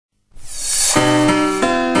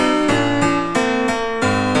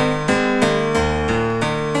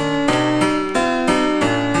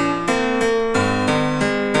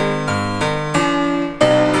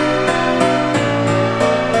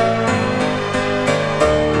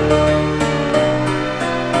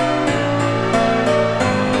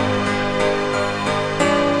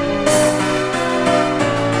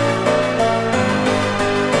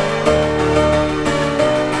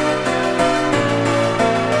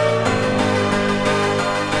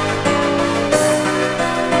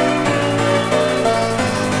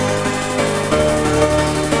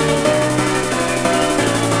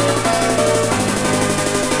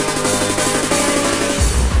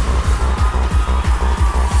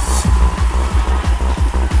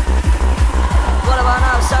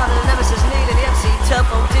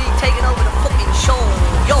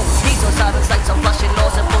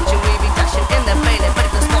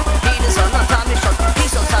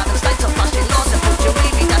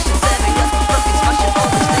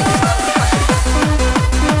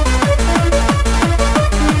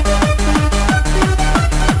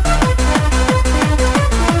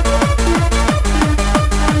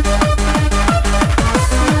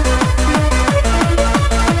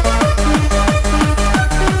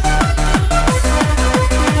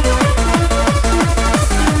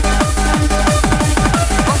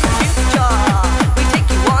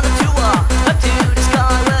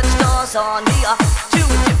us on here to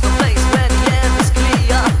a different place where the air is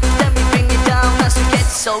clear. Then we bring it down as we get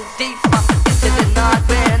so deep into the night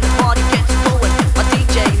when the party gets going. My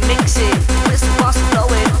DJ mixing, listen fast and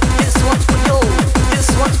flowing. This one's for you, this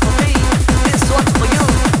one's for me, this one's for you,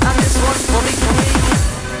 and this one's for me, for me.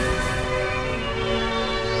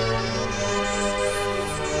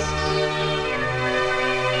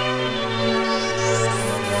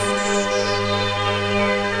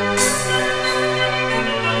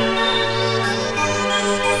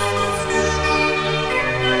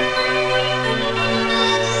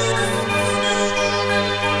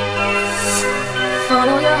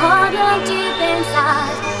 Follow your heart, look deep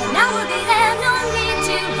inside, and I will be there, no need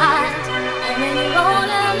to hide. And when you're all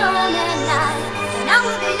alone at night, and I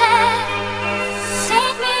will be there.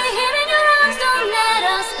 Take me here in your arms, don't let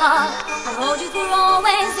us part. I'll hold you for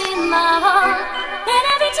always in my heart. And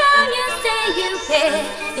every time you say you care,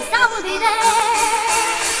 yes, I will be there.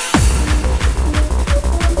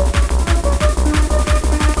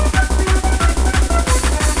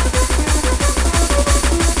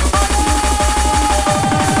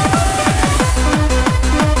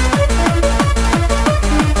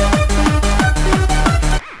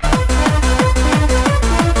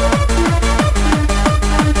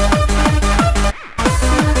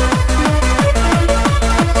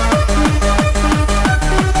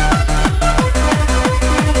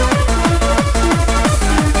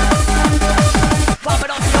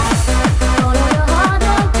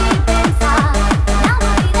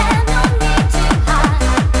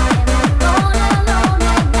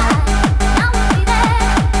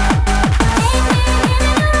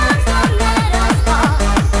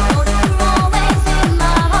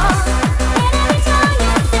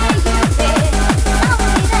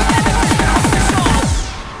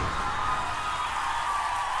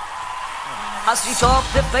 As we drop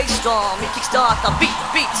the bass drum, we kickstart the beat,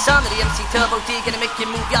 sound of the MC Turbo D, gonna make you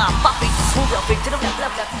move your body. Move your feet to the left,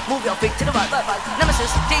 left, left, move your feet to the right, right, right.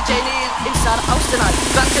 Nemesis, DJ Neil, inside the house tonight.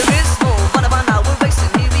 Gran Turismo, what about now, we're racing,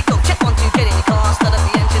 here we go. Check 1, 2, get in the car, start up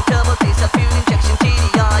the engine, Turbo D, fuel injection,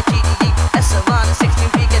 TDI, GDE, SO1 and 16,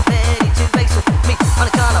 we get ready to race with me. On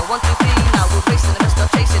the corner, 1, 2, 3, now we're racing, the rest are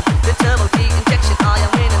chasing. The Turbo D injection, I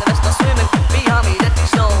am winning, the rest are swimming. Behind me, let me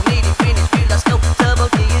show me the finish, view, let's go. Turbo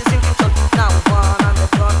D is in control, now we're one on the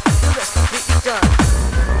front, the rest completely done.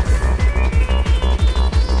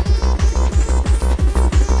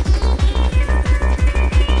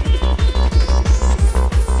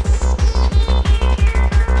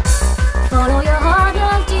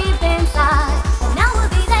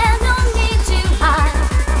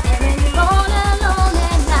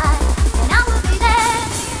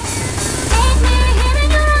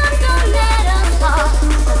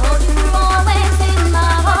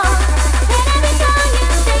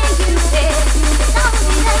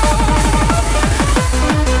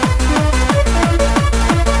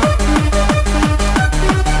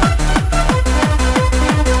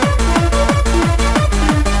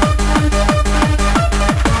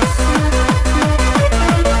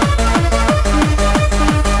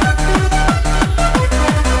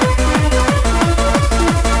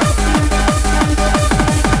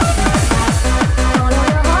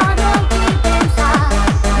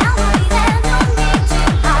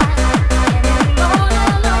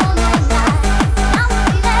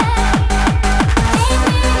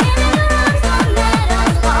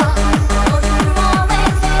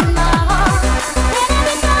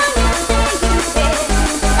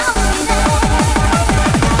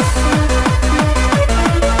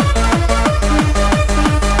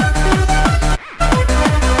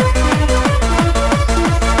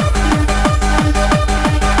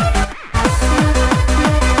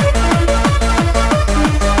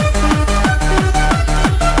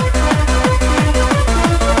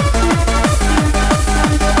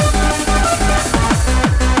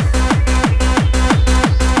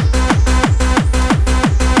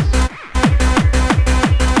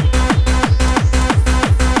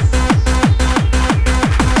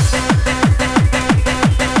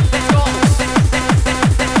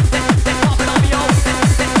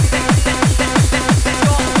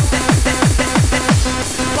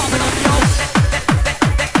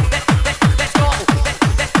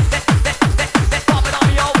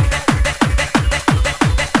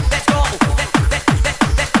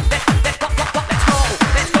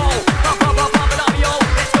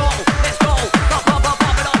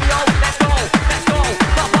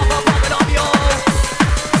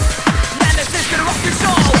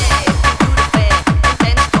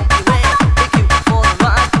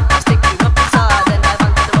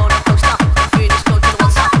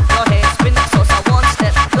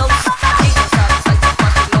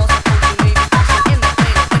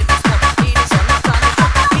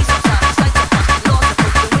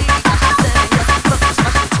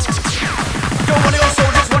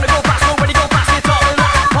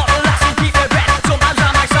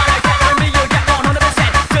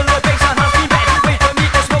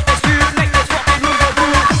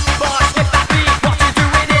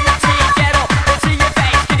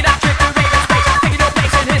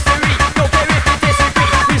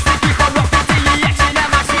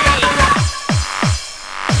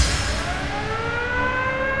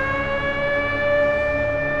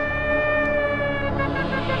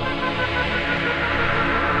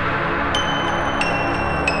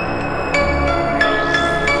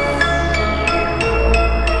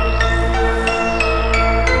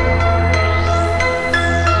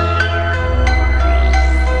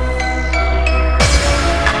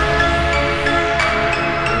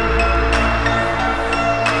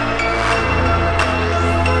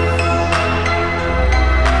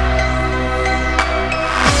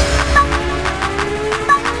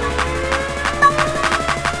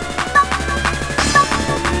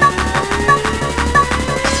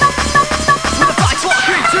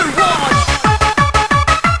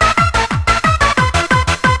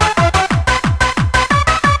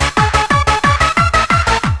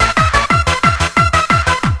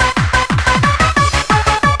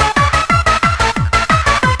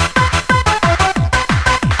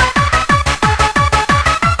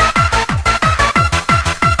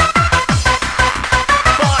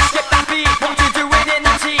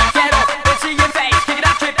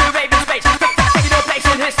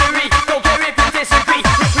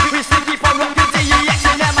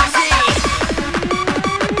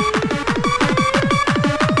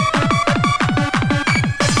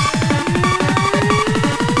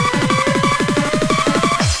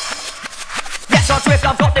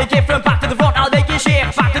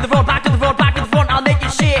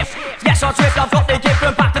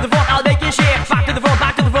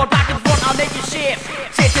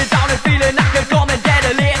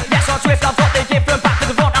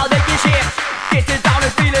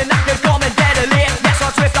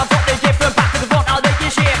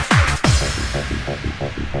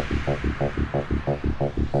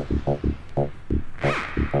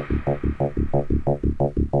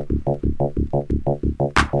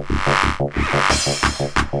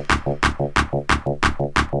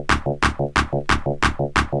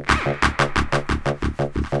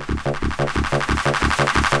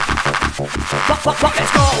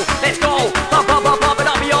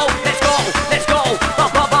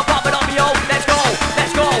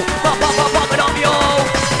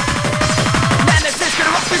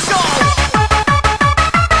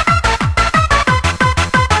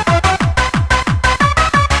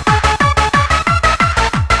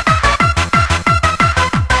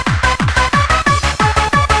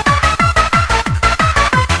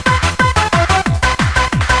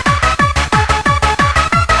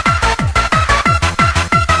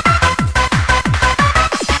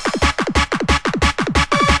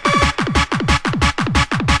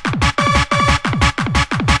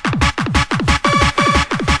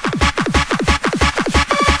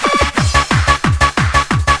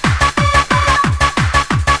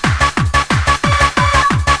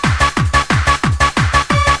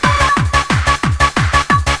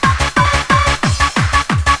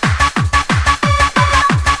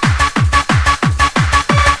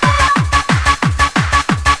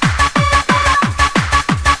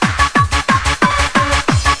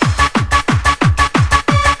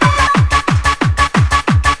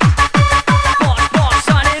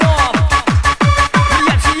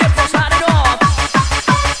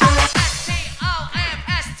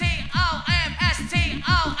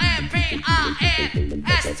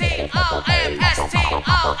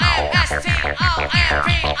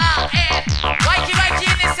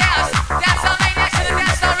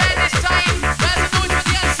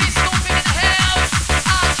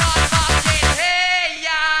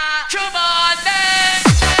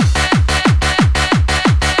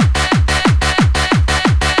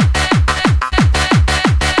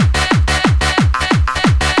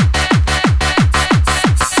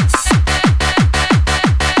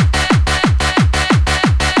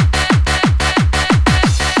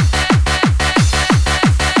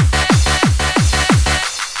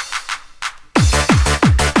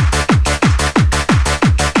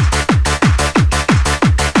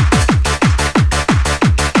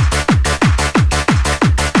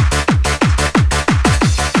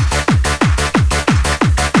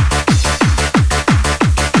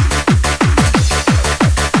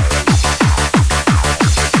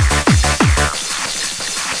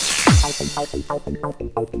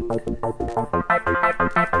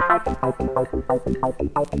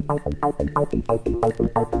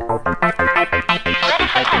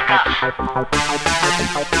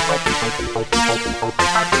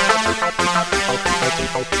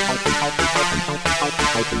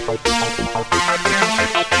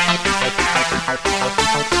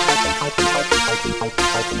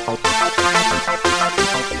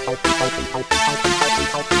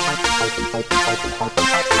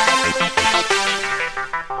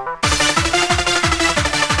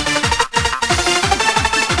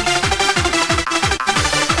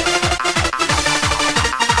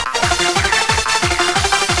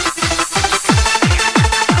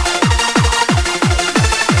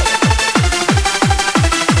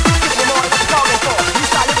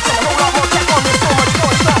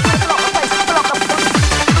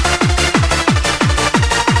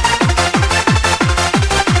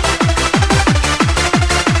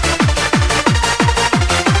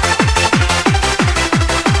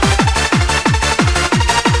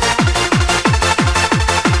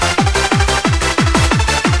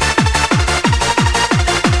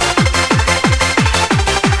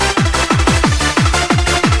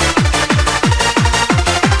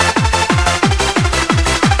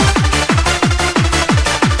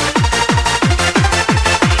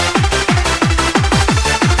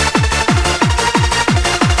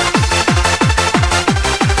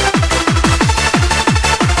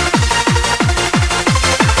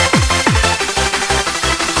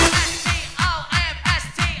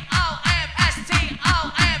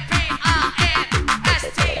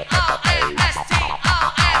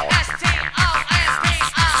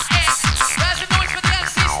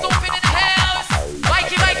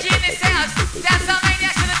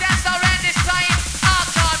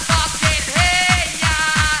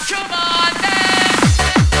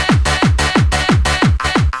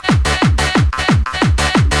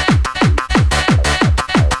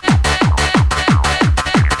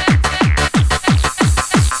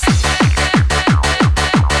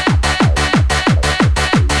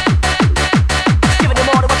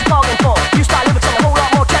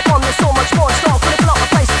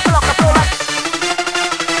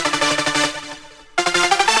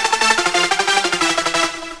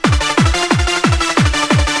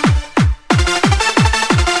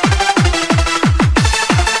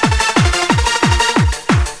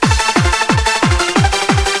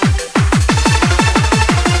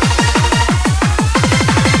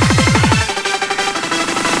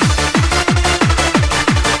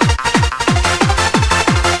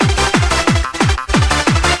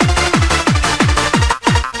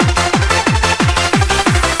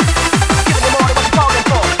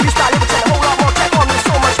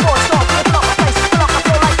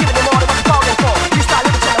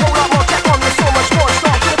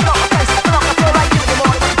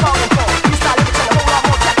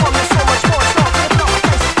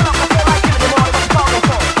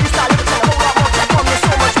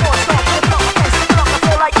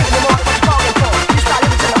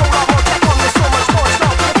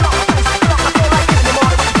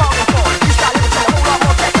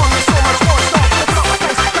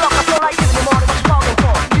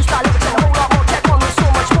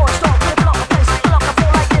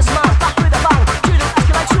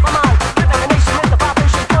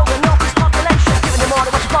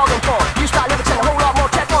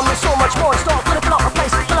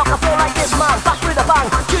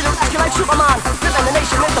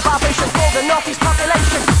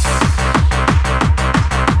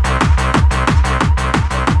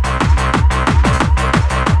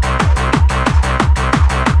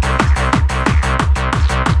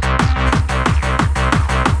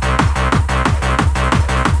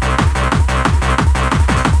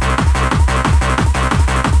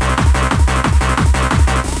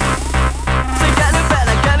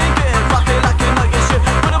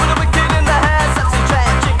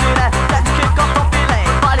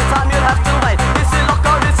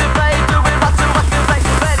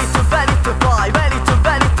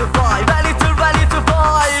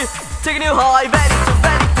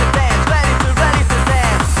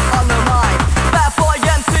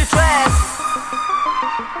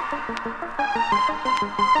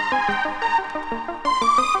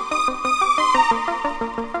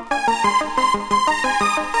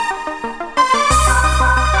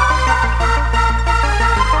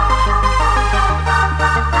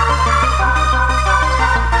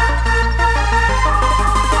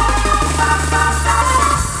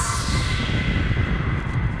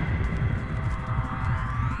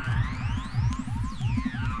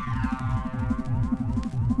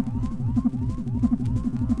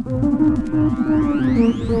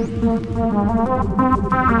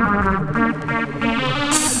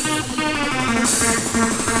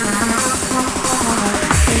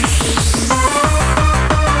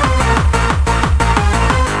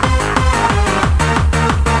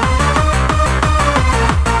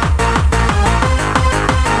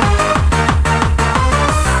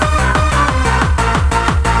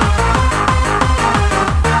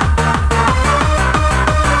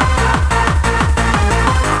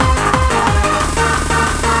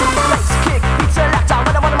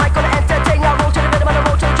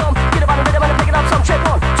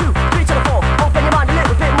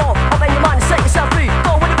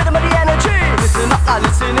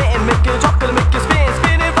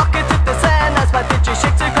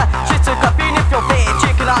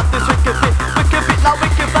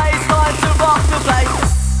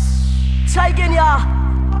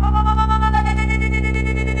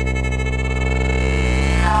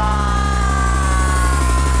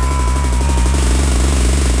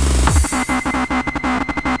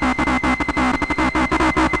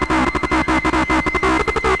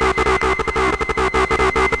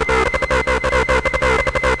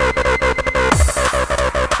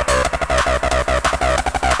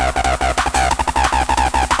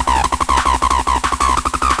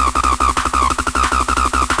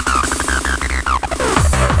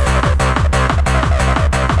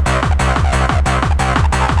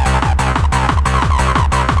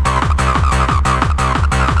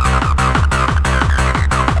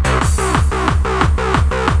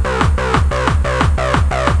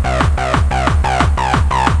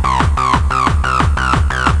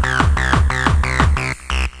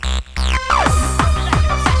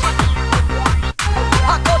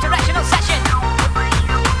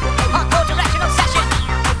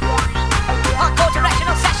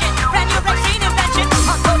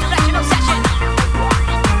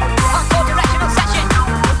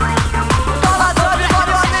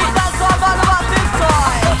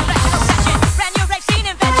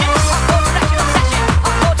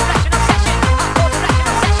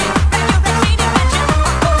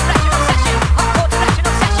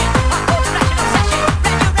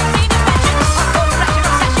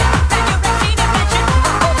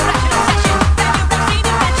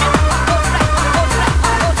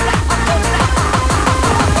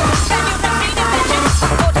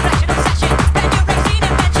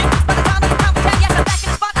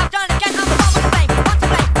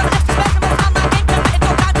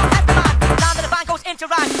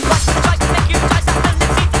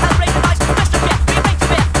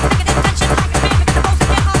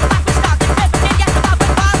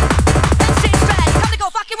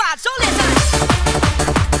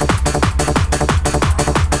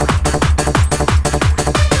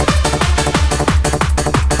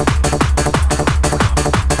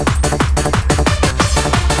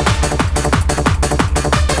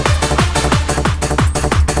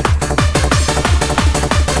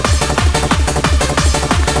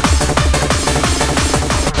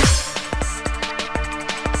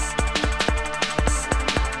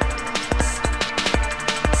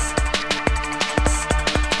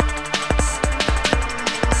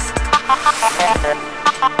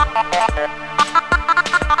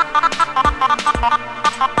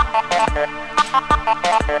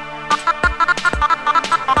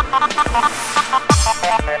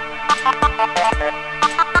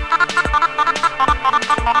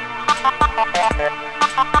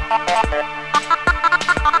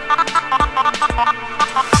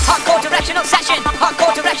 Hardcore directional session,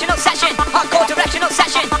 hardcore directional session, hardcore directional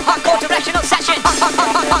session, hardcore directional session.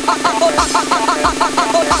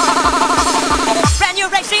 Brand new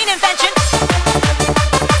racing invention.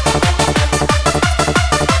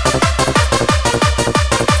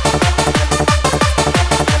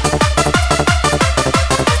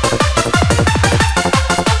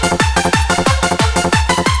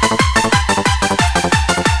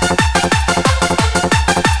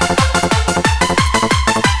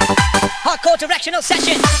 Hardcore directional session.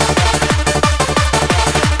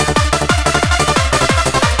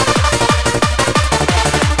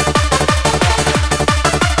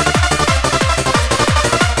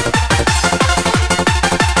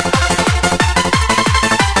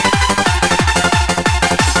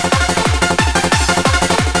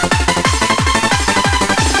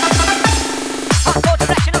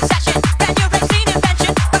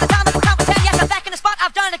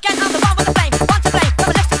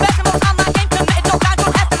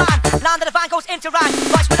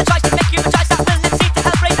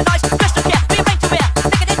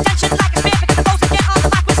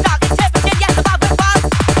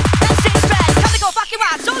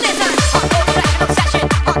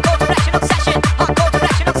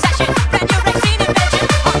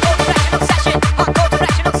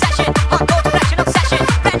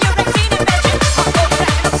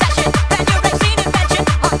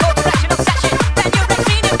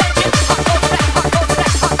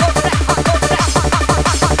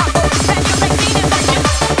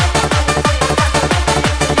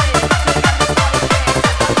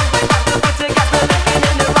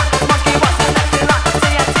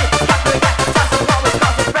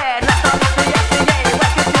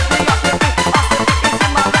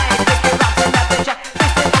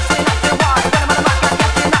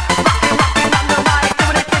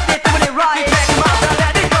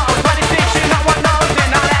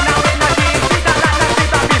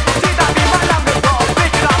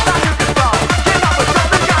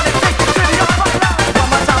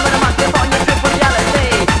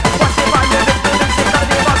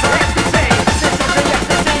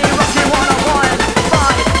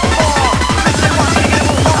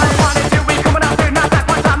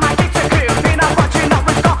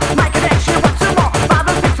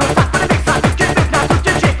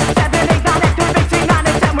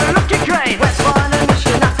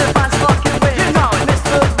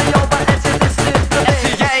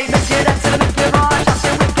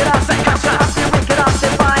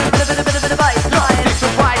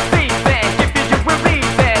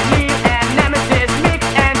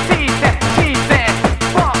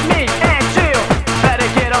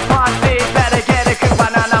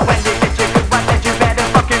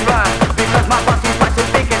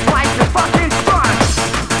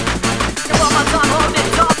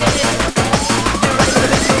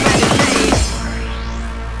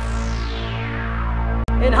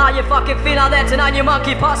 you fucking feel out there tonight, you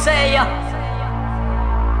monkey posse?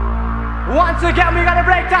 Once again, we're gonna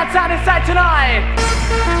break that sound inside tonight.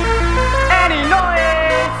 Any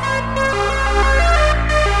noise?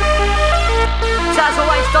 As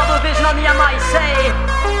always, double vision on the MIC.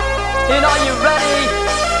 And are you ready?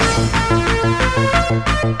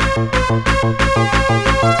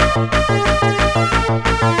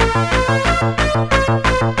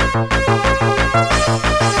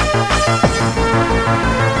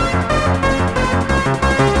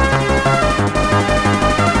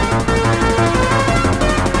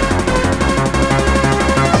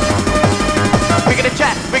 We're gonna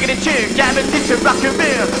chat, we're gonna chew, jam and teach a rock and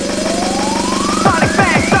roll. Sonic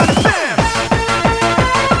bang, sonic boom.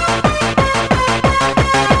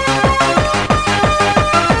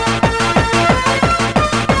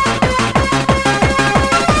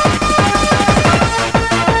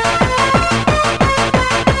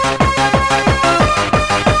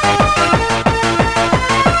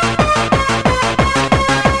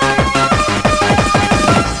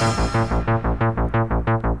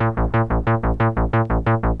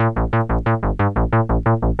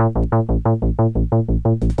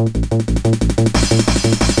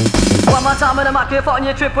 Time on the microphone,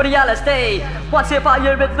 you trip with the LSD. Once you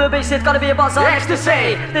fire with the bass, it's gotta be a buzz of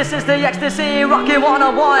ecstasy. This is the ecstasy, rocking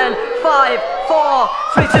 101. 5, 4,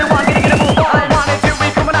 3, 2, 1, get a move on. 1 and 2, we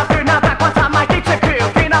coming up through now, back one time, my geeks are cool.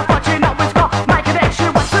 Clean up what you know, it's got my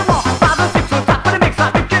connection, what's some more? 5 and 6, on top of the mix,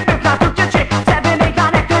 like we can move now, do your chick. 7, 8,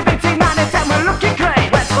 9, activating 9 and 10, we're looking great.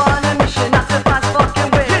 West on a mission, that's the fast fucking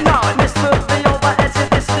way. You know it. Miss moving over, it's a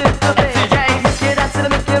distance to be. MCs. Wicked, that's in the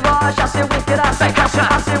Mickey Rush. I say wicked, I say cash,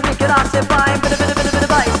 I say wicked, I say fine. Bit of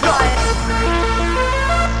bass, right?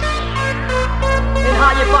 And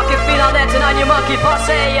how you fucking feel out there tonight, you monkey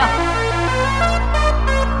posse?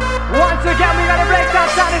 Once again, we're gonna break that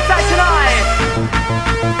sound inside tonight.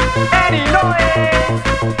 Any noise?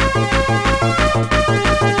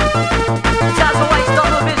 As always,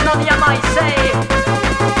 double vision on the MIC.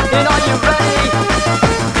 And are you ready?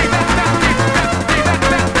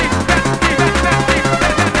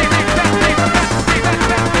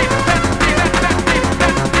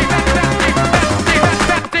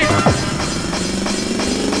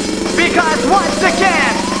 Because once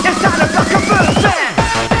again, it's time to rock a boom band.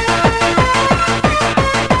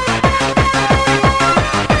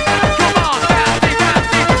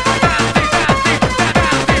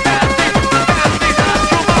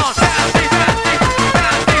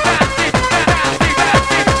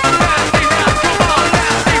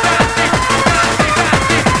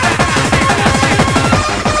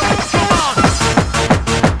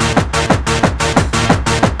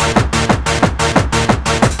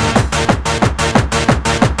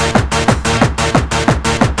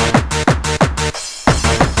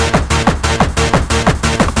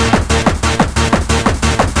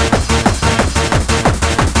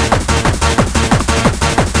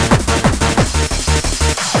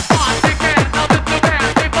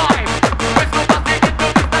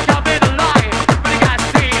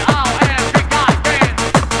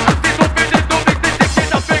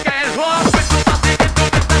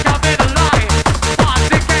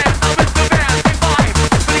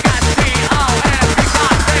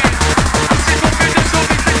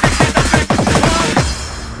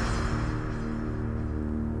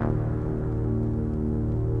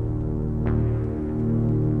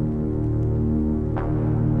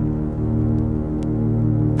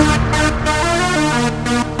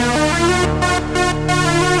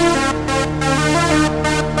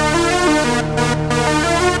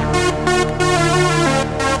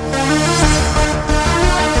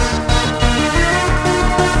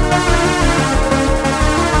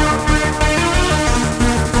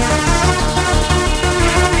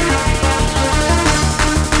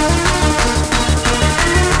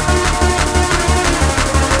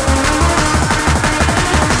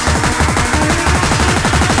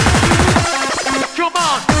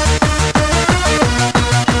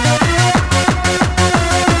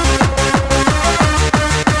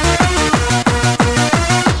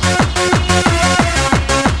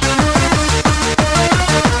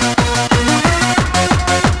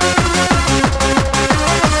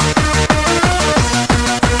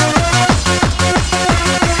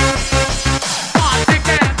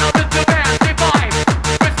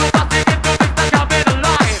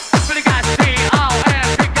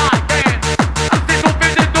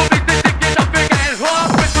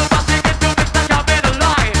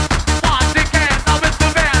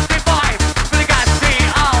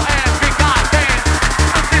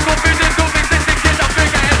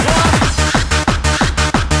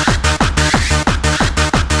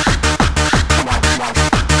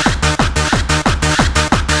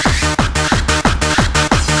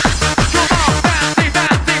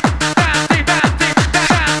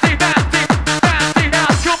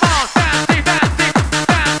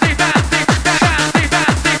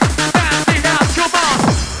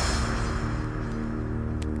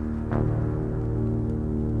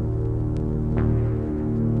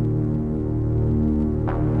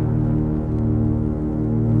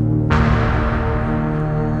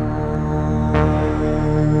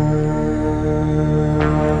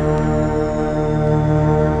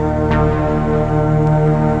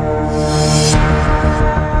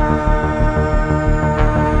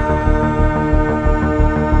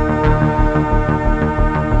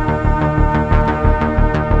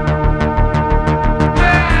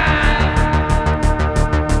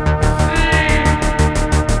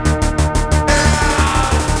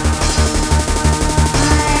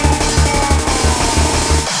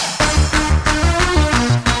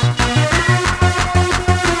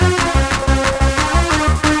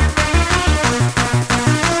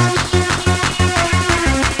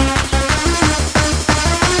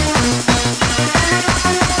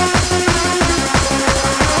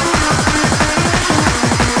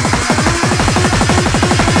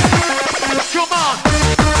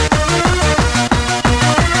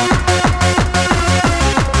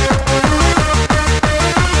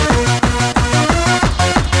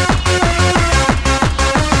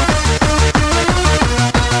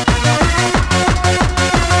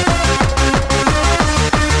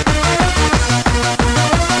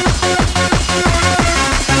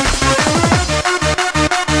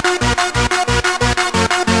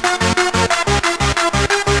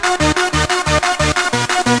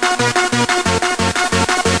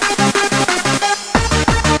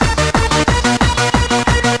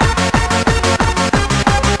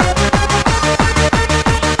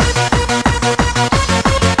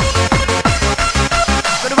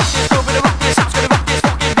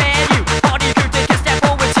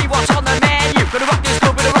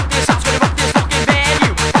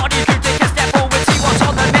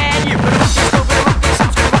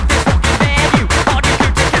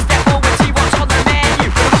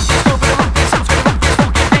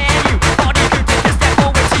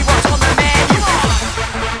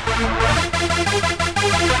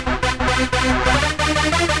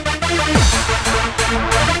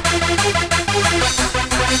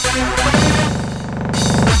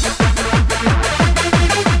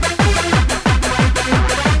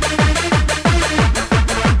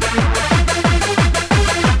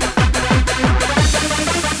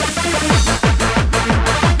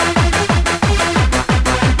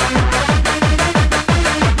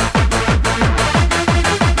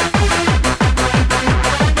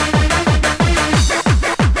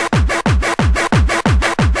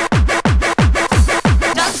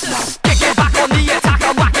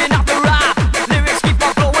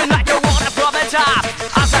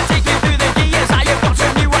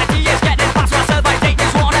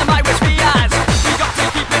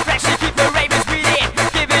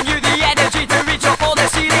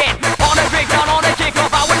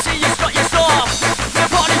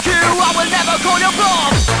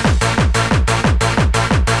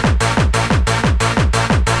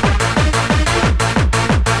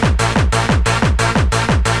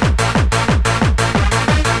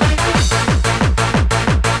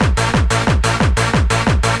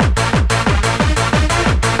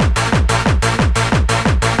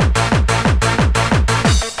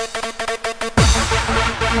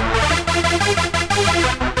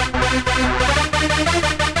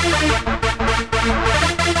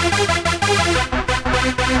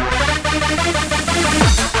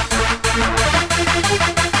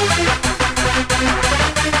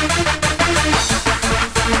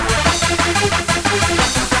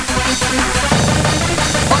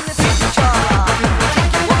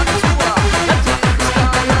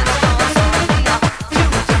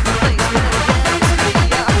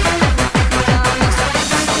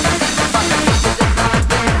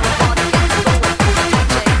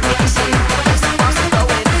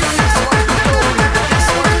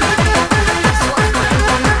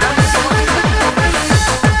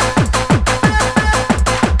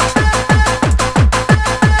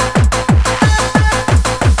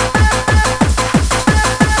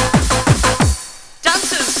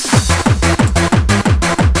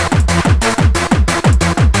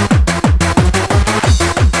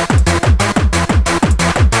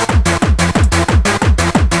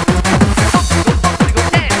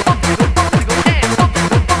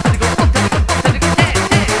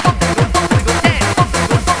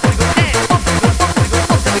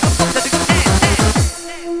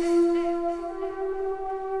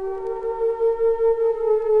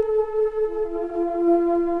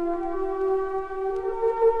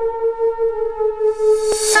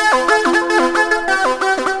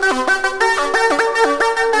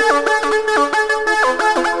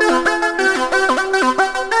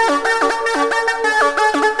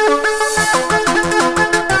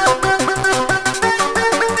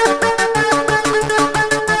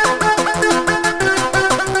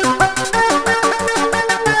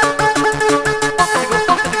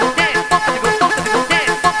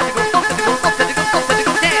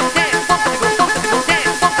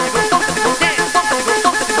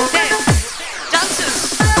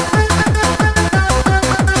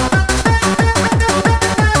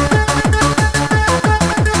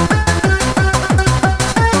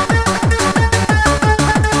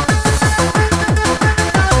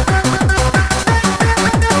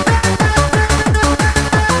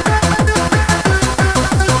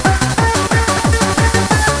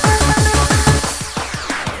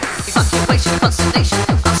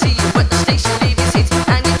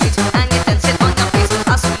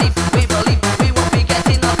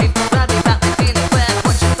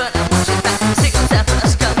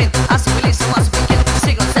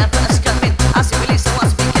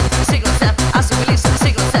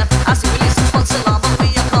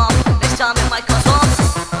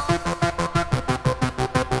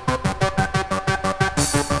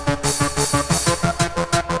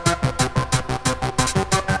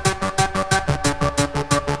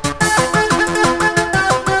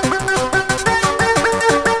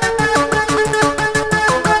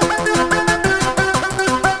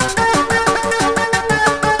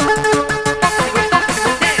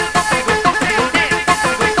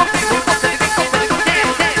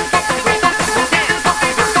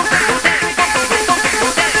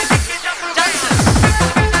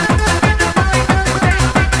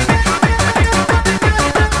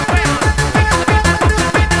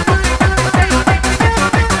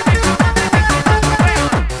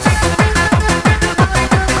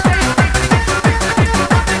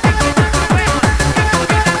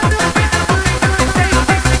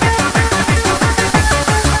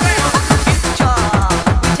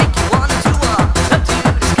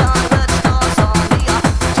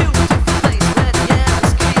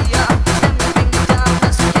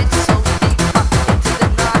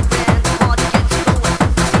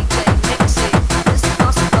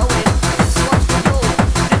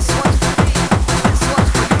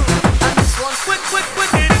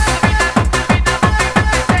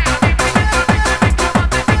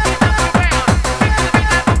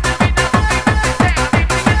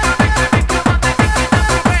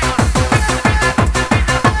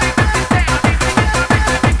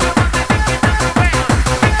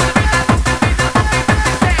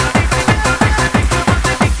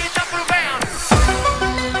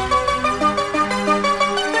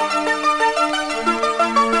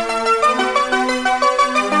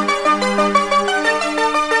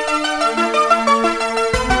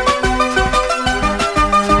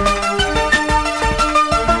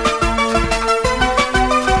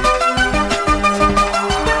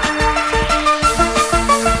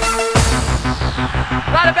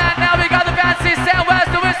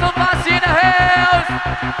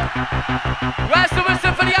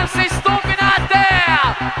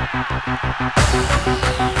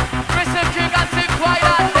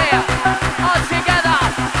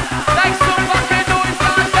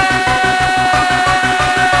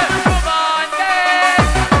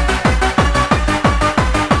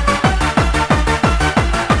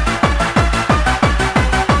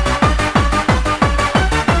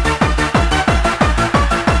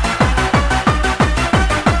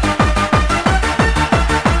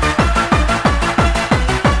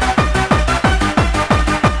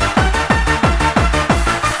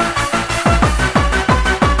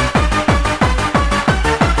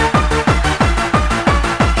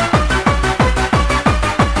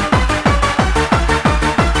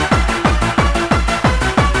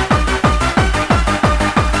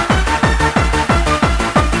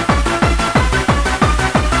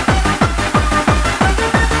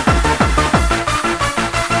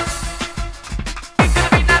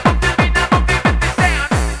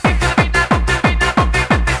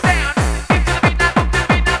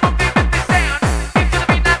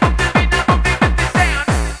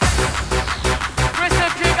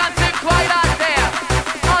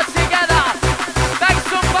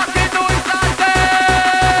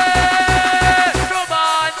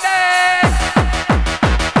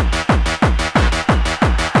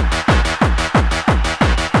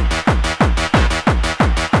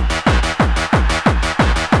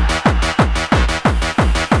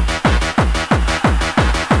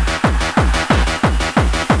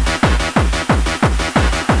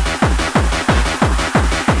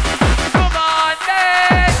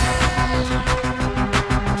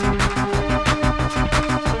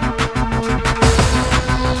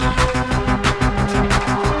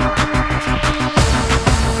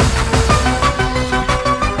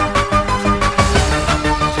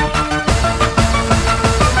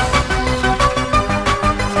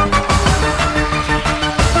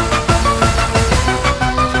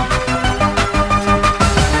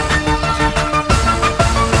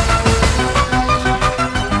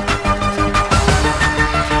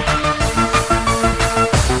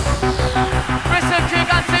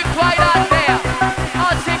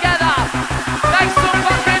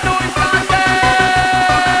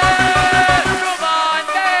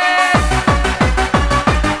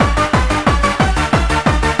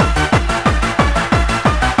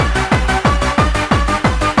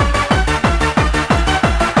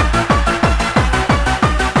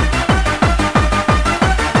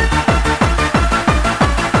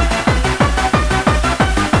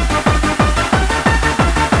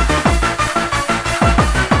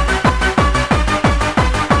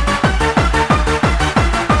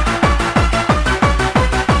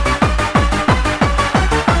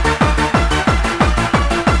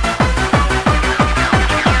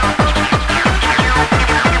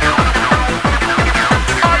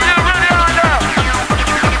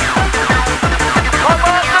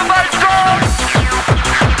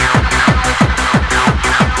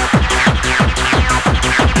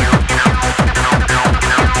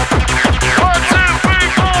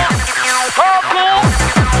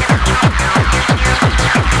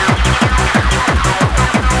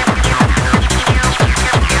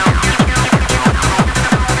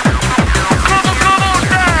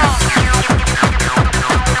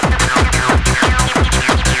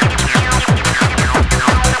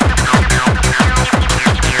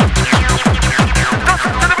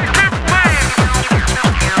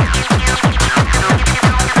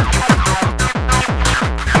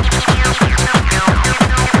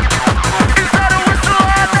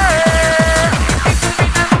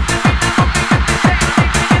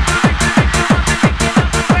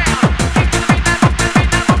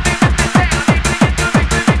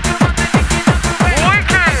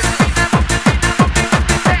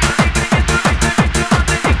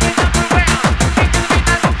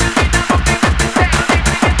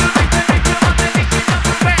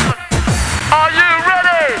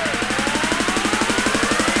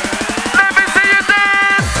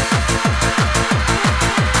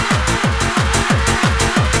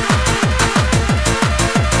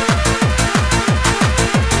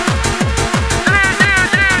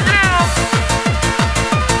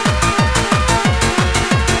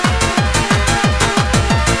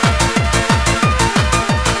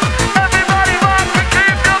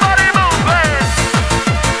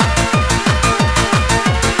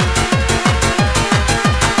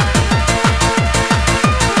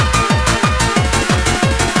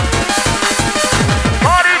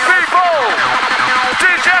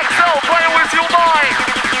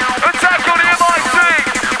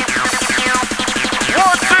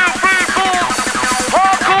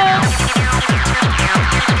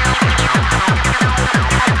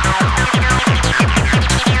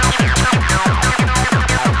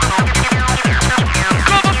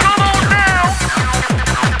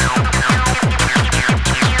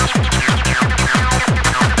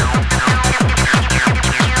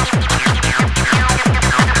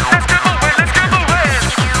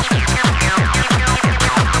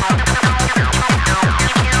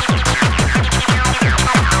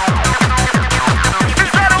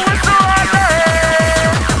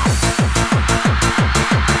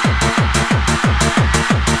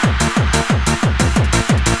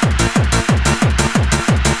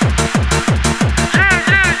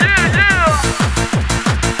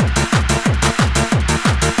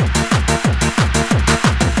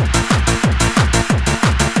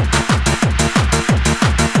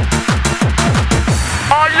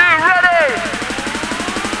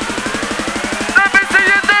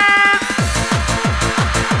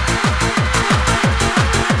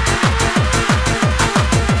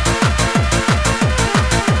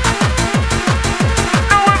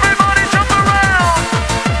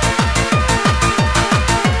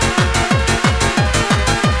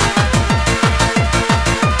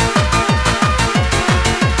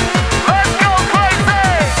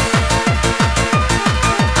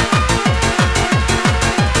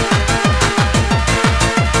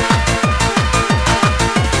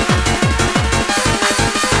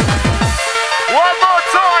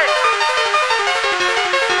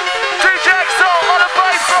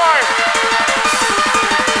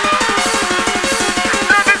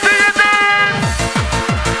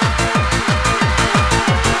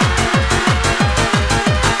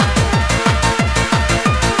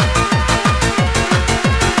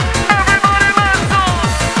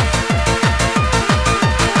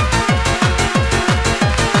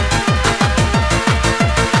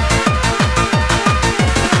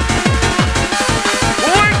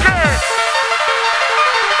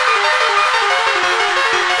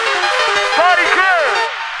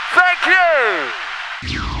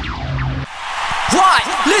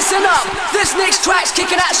 Listen up, this next track's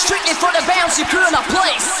kicking out strictly for the bouncy crew in our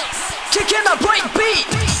place. Kicking the break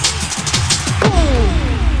beat.